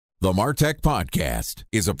The Martech Podcast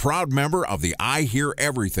is a proud member of the I Hear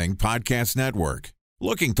Everything Podcast Network.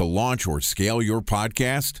 Looking to launch or scale your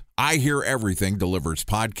podcast? I Hear Everything delivers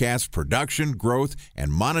podcast production, growth,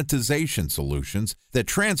 and monetization solutions that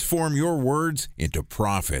transform your words into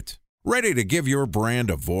profit. Ready to give your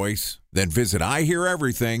brand a voice? Then visit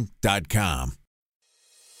iheareverything.com.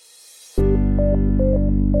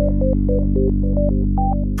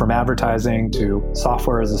 From advertising to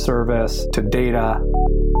software as a service to data.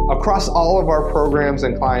 Across all of our programs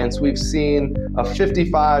and clients, we've seen a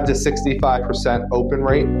 55 to 65% open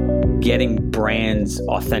rate. Getting brands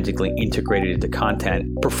authentically integrated into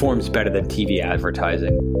content performs better than TV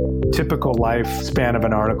advertising. Typical lifespan of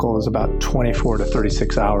an article is about 24 to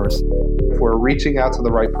 36 hours. If we're reaching out to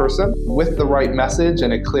the right person with the right message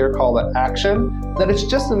and a clear call to action, then it's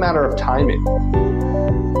just a matter of timing.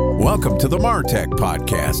 Welcome to the Martech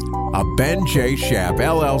Podcast, a Ben J. Schaap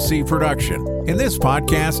LLC production. In this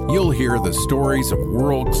podcast, you'll hear the stories of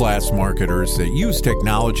world-class marketers that use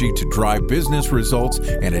technology to drive business results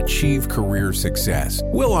and achieve career success.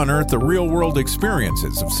 We'll unearth the real-world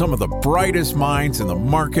experiences of some of the brightest minds in the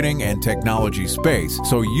marketing and technology space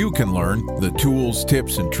so you can learn the tools,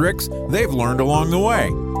 tips, and tricks they've learned along the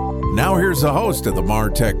way. Now here's the host of the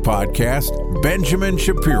Martech Podcast, Benjamin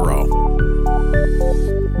Shapiro.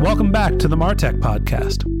 Welcome back to the Martech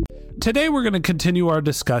Podcast. Today we're going to continue our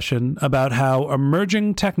discussion about how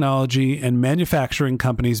emerging technology and manufacturing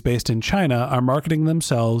companies based in China are marketing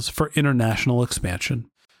themselves for international expansion.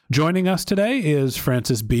 Joining us today is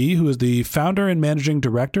Francis B., who is the founder and managing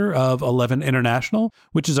director of 11 International,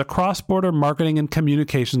 which is a cross-border marketing and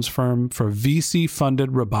communications firm for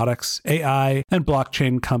VC-funded robotics, AI, and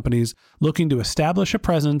blockchain companies looking to establish a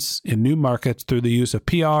presence in new markets through the use of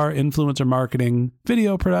PR, influencer marketing,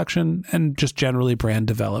 video production, and just generally brand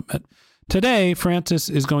development. Today, Francis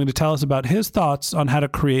is going to tell us about his thoughts on how to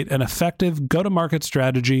create an effective go-to-market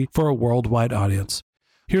strategy for a worldwide audience.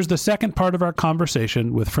 Here's the second part of our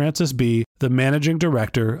conversation with Francis B., the managing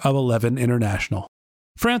director of 11 International.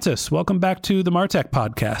 Francis, welcome back to the Martech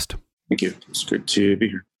Podcast. Thank you. It's good to be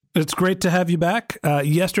here. It's great to have you back.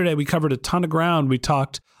 Yesterday, we covered a ton of ground. We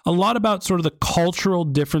talked a lot about sort of the cultural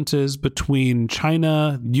differences between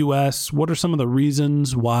China, US. What are some of the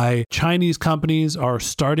reasons why Chinese companies are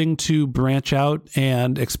starting to branch out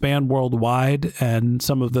and expand worldwide, and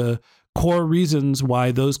some of the core reasons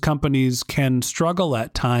why those companies can struggle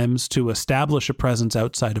at times to establish a presence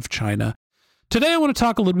outside of China. Today, I want to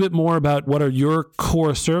talk a little bit more about what are your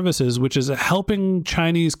core services, which is helping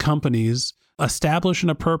Chinese companies establish an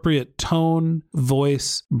appropriate tone,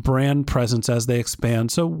 voice, brand presence as they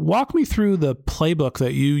expand. So walk me through the playbook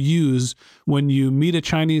that you use when you meet a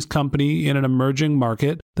Chinese company in an emerging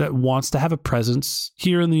market that wants to have a presence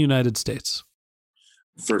here in the United States.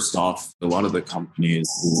 First off, a lot of the companies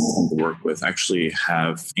we tend to work with actually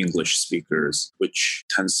have English speakers, which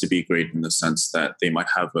tends to be great in the sense that they might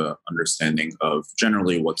have an understanding of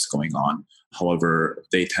generally what's going on. However,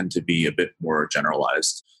 they tend to be a bit more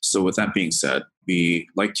generalized. So with that being said, we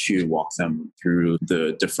like to walk them through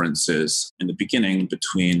the differences in the beginning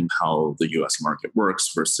between how the US market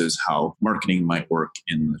works versus how marketing might work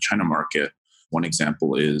in the China market. One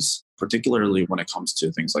example is particularly when it comes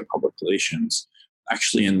to things like public relations.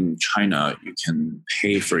 Actually, in China, you can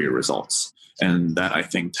pay for your results. And that, I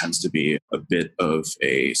think, tends to be a bit of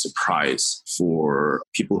a surprise for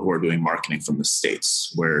people who are doing marketing from the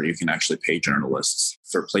States, where you can actually pay journalists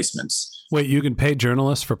for placements. Wait, you can pay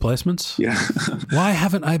journalists for placements? Yeah. Why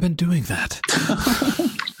haven't I been doing that?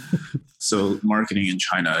 So marketing in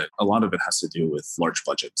China, a lot of it has to do with large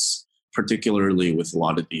budgets, particularly with a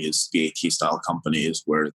lot of these BAT-style companies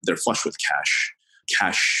where they're flush with cash.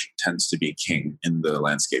 Cash tends to be king in the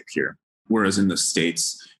landscape here. Whereas in the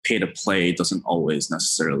States, pay to play doesn't always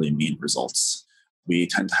necessarily mean results. We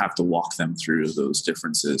tend to have to walk them through those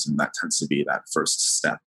differences, and that tends to be that first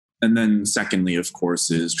step. And then secondly, of course,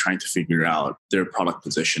 is trying to figure out their product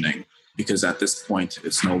positioning, because at this point,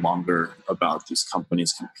 it's no longer about these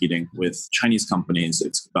companies competing with Chinese companies.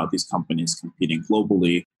 It's about these companies competing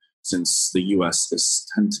globally, since the US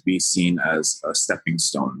tend to be seen as a stepping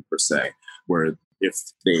stone, per se, where if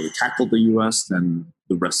they tackle the US, then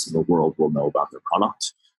the rest of the world will know about their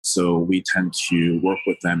product. So we tend to work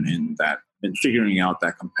with them in figuring out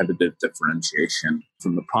that competitive differentiation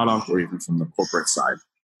from the product or even from the corporate side.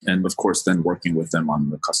 And of course, then working with them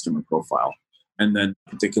on the customer profile. And then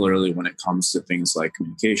particularly when it comes to things like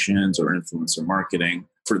communications or influencer marketing,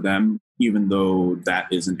 for them, even though that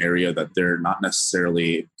is an area that they're not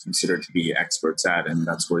necessarily considered to be experts at, and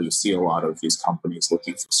that's where you see a lot of these companies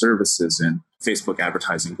looking for services in Facebook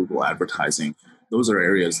advertising, Google advertising, Those are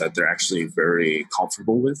areas that they're actually very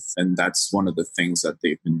comfortable with. And that's one of the things that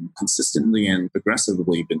they've been consistently and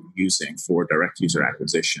aggressively been using for direct user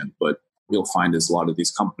acquisition. But you'll find is a lot of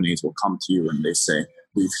these companies will come to you and they say,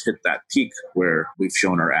 we've hit that peak where we've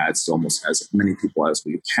shown our ads to almost as many people as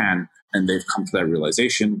we can. And they've come to that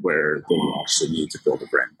realization where they actually need to build a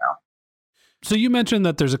brand now. So you mentioned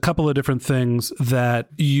that there's a couple of different things that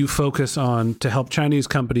you focus on to help Chinese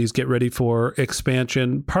companies get ready for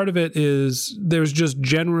expansion. Part of it is there's just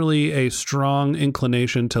generally a strong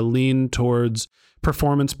inclination to lean towards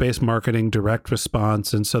performance-based marketing, direct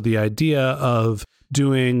response. And so the idea of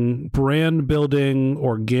doing brand building,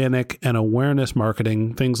 organic, and awareness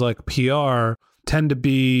marketing, things like PR, tend to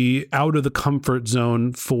be out of the comfort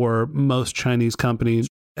zone for most Chinese companies.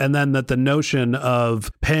 And then that the notion of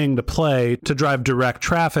paying to play to drive direct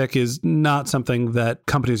traffic is not something that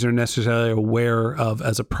companies are necessarily aware of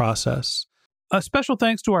as a process. A special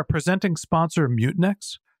thanks to our presenting sponsor,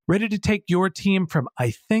 Mutinex. Ready to take your team from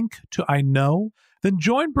I think to I know? Then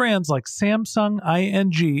join brands like Samsung,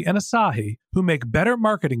 ING, and Asahi who make better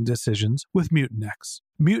marketing decisions with Mutinex.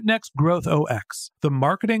 Mutinex Growth OX, the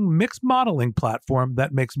marketing mix modeling platform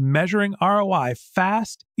that makes measuring ROI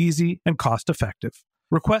fast, easy, and cost-effective.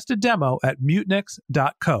 Request a demo at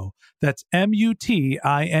mutinex.co. That's mutinex.co.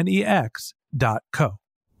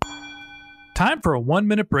 Time for a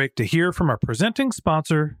 1-minute break to hear from our presenting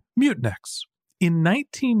sponsor, Mutinex. In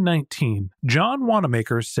 1919, John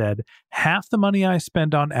Wanamaker said, "Half the money I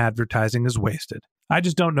spend on advertising is wasted. I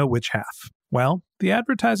just don't know which half." Well, the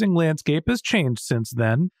advertising landscape has changed since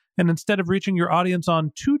then, and instead of reaching your audience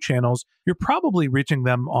on 2 channels, you're probably reaching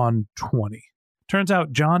them on 20. Turns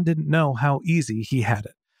out John didn't know how easy he had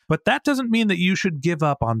it. But that doesn't mean that you should give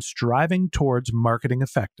up on striving towards marketing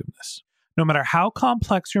effectiveness. No matter how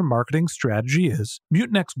complex your marketing strategy is,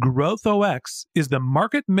 Mutinex Growth OX is the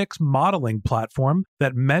market mix modeling platform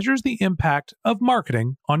that measures the impact of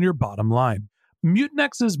marketing on your bottom line.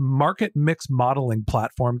 Mutinex's market mix modeling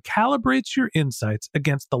platform calibrates your insights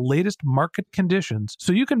against the latest market conditions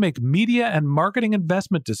so you can make media and marketing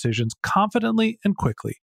investment decisions confidently and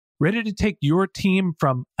quickly. Ready to take your team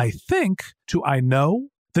from I think to I know?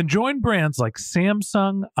 Then join brands like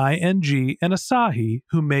Samsung, ING, and Asahi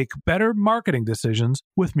who make better marketing decisions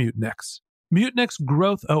with Mutinex. Mutinex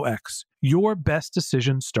Growth OX. Your best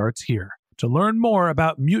decision starts here. To learn more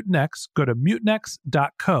about Mutinex, go to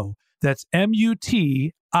mutinex.co. That's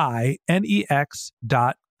mutinex.co.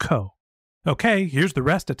 Okay, here's the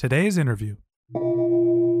rest of today's interview.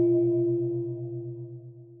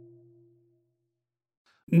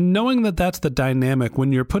 Knowing that that's the dynamic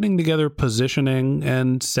when you're putting together positioning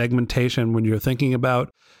and segmentation, when you're thinking about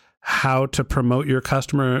how to promote your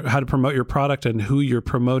customer, how to promote your product and who you're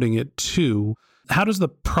promoting it to, how does the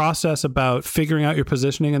process about figuring out your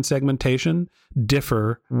positioning and segmentation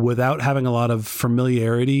differ without having a lot of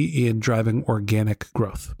familiarity in driving organic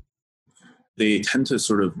growth? They tend to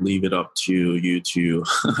sort of leave it up to you to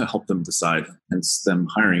help them decide, hence them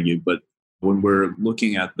hiring you. But when we're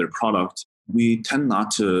looking at their product, we tend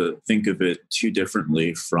not to think of it too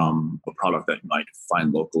differently from a product that you might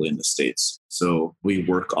find locally in the States. So we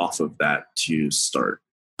work off of that to start.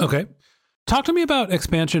 Okay. Talk to me about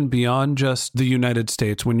expansion beyond just the United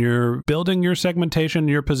States. When you're building your segmentation,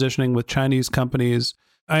 your positioning with Chinese companies,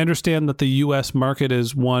 I understand that the U.S. market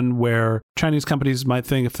is one where Chinese companies might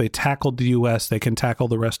think if they tackled the U.S., they can tackle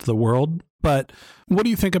the rest of the world. But what do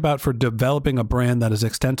you think about for developing a brand that is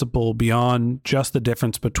extensible beyond just the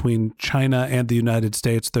difference between China and the United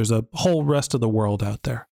States? There's a whole rest of the world out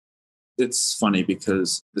there. It's funny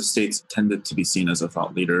because the States tended to be seen as a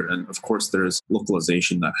thought leader. And of course, there's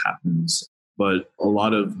localization that happens. But a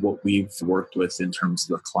lot of what we've worked with in terms of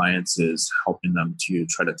the clients is helping them to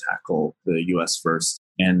try to tackle the US first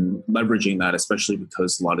and leveraging that, especially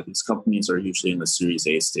because a lot of these companies are usually in the Series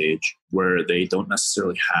A stage where they don't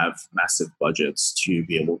necessarily have massive budgets to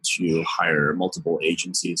be able to hire multiple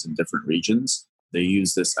agencies in different regions. They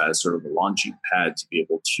use this as sort of a launching pad to be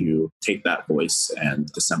able to take that voice and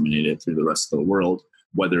disseminate it through the rest of the world,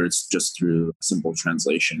 whether it's just through simple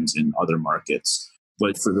translations in other markets.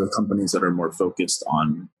 But for the companies that are more focused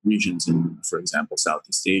on regions in, for example,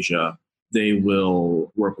 Southeast Asia, they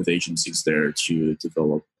will work with agencies there to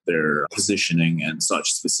develop their positioning and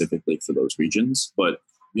such specifically for those regions. But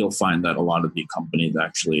you'll find that a lot of the companies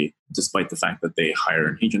actually, despite the fact that they hire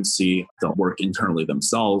an agency, they'll work internally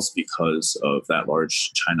themselves because of that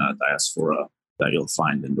large China diaspora that you'll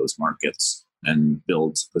find in those markets and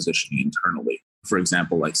build positioning internally. For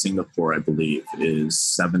example, like Singapore, I believe, is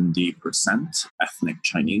 70% ethnic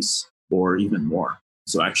Chinese or even more.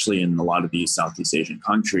 So actually in a lot of these Southeast Asian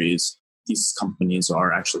countries, these companies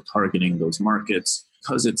are actually targeting those markets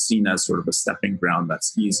because it's seen as sort of a stepping ground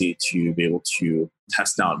that's easy to be able to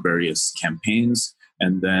test out various campaigns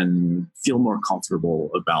and then feel more comfortable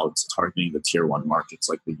about targeting the tier one markets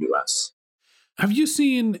like the US. Have you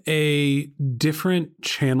seen a different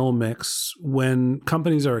channel mix when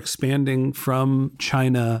companies are expanding from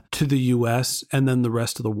China to the US and then the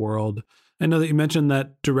rest of the world? I know that you mentioned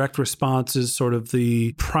that direct response is sort of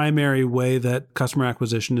the primary way that customer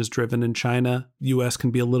acquisition is driven in China. US can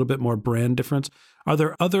be a little bit more brand difference. Are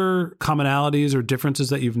there other commonalities or differences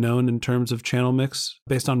that you've known in terms of channel mix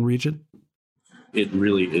based on region? It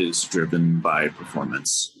really is driven by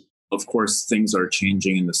performance. Of course, things are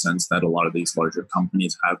changing in the sense that a lot of these larger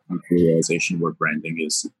companies have come to a realization where branding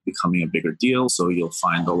is becoming a bigger deal. So you'll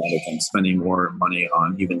find a lot of them spending more money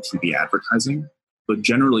on even TV advertising. But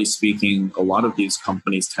generally speaking, a lot of these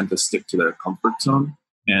companies tend to stick to their comfort zone.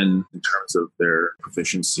 And in terms of their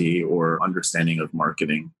proficiency or understanding of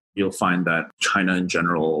marketing, you'll find that China in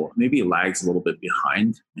general maybe lags a little bit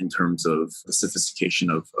behind in terms of the sophistication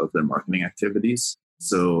of their marketing activities.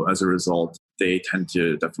 So as a result, they tend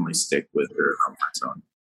to definitely stick with their comfort zone.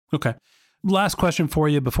 Okay. Last question for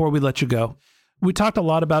you before we let you go. We talked a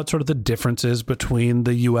lot about sort of the differences between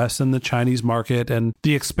the US and the Chinese market and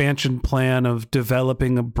the expansion plan of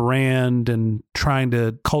developing a brand and trying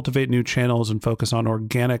to cultivate new channels and focus on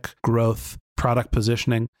organic growth, product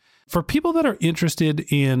positioning. For people that are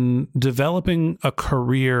interested in developing a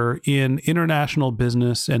career in international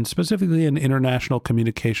business and specifically in international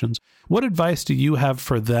communications, what advice do you have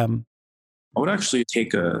for them? I would actually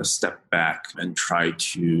take a step back and try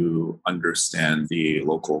to understand the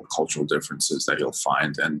local cultural differences that you'll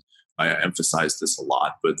find. And I emphasize this a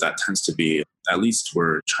lot, but that tends to be, at least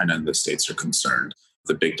where China and the States are concerned,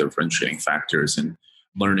 the big differentiating factors in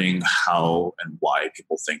learning how and why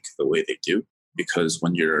people think the way they do. Because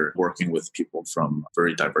when you're working with people from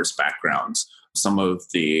very diverse backgrounds, some of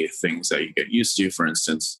the things that you get used to, for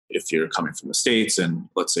instance, if you're coming from the States and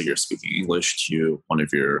let's say you're speaking English to one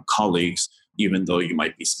of your colleagues, even though you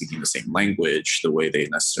might be speaking the same language, the way they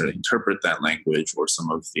necessarily interpret that language or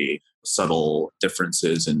some of the subtle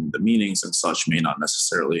differences in the meanings and such may not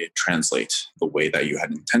necessarily translate the way that you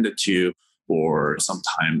had intended to, or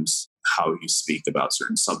sometimes how you speak about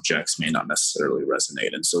certain subjects may not necessarily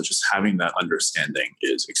resonate. And so just having that understanding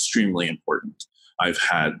is extremely important. I've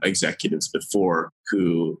had executives before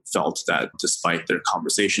who felt that despite their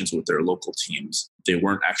conversations with their local teams, they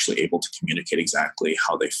weren't actually able to communicate exactly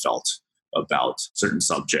how they felt about certain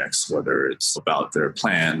subjects, whether it's about their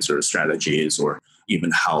plans or strategies or even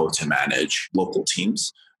how to manage local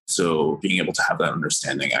teams. So being able to have that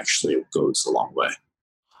understanding actually goes a long way.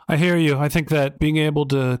 I hear you. I think that being able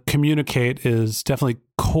to communicate is definitely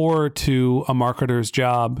core to a marketer's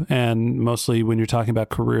job. And mostly when you're talking about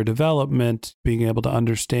career development, being able to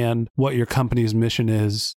understand what your company's mission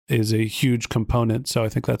is a huge component. So I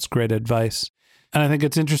think that's great advice. And I think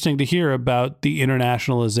it's interesting to hear about the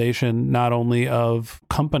internationalization, not only of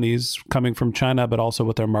companies coming from China, but also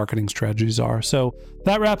what their marketing strategies are. So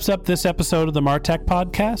that wraps up this episode of the Martech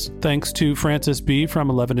Podcast. Thanks to Francis B. from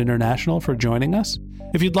 11 International for joining us.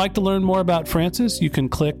 If you'd like to learn more about Francis, you can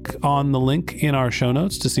click on the link in our show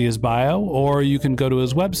notes to see his bio, or you can go to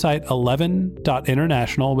his website,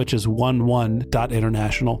 11.international, which is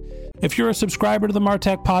 11.international. If you're a subscriber to the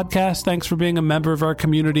Martech Podcast, thanks for being a member of our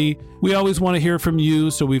community. We always want to hear from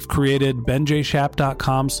you, so we've created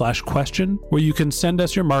benjshap.com/question, where you can send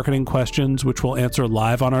us your marketing questions, which we'll answer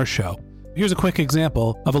live on our show. Here's a quick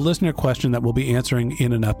example of a listener question that we'll be answering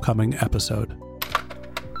in an upcoming episode.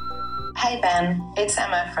 Hey Ben, it's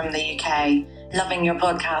Emma from the UK. Loving your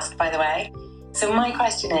podcast, by the way. So my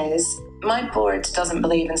question is, my board doesn't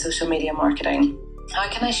believe in social media marketing. How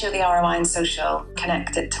can I show the ROI in social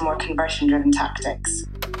connected to more conversion-driven tactics?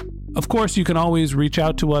 Of course, you can always reach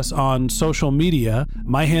out to us on social media.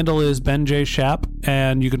 My handle is Ben J. Shap,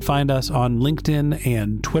 and you can find us on LinkedIn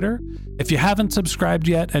and Twitter. If you haven't subscribed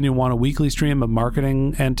yet and you want a weekly stream of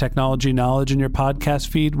marketing and technology knowledge in your podcast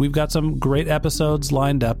feed, we've got some great episodes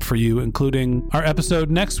lined up for you, including our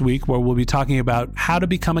episode next week where we'll be talking about how to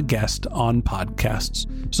become a guest on podcasts.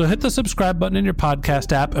 So hit the subscribe button in your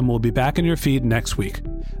podcast app and we'll be back in your feed next week.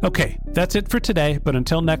 Okay, that's it for today, but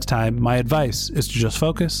until next time, my advice is to just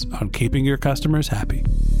focus on keeping your customers happy.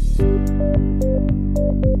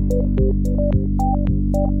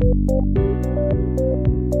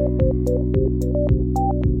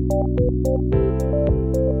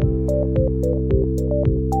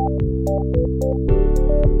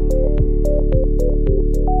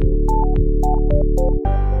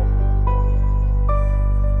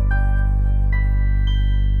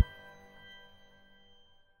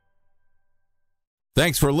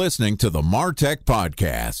 Thanks for listening to the Martech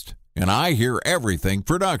Podcast, an I Hear Everything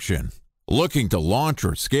production. Looking to launch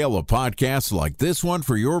or scale a podcast like this one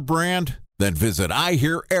for your brand? Then visit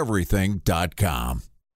iheareverything.com.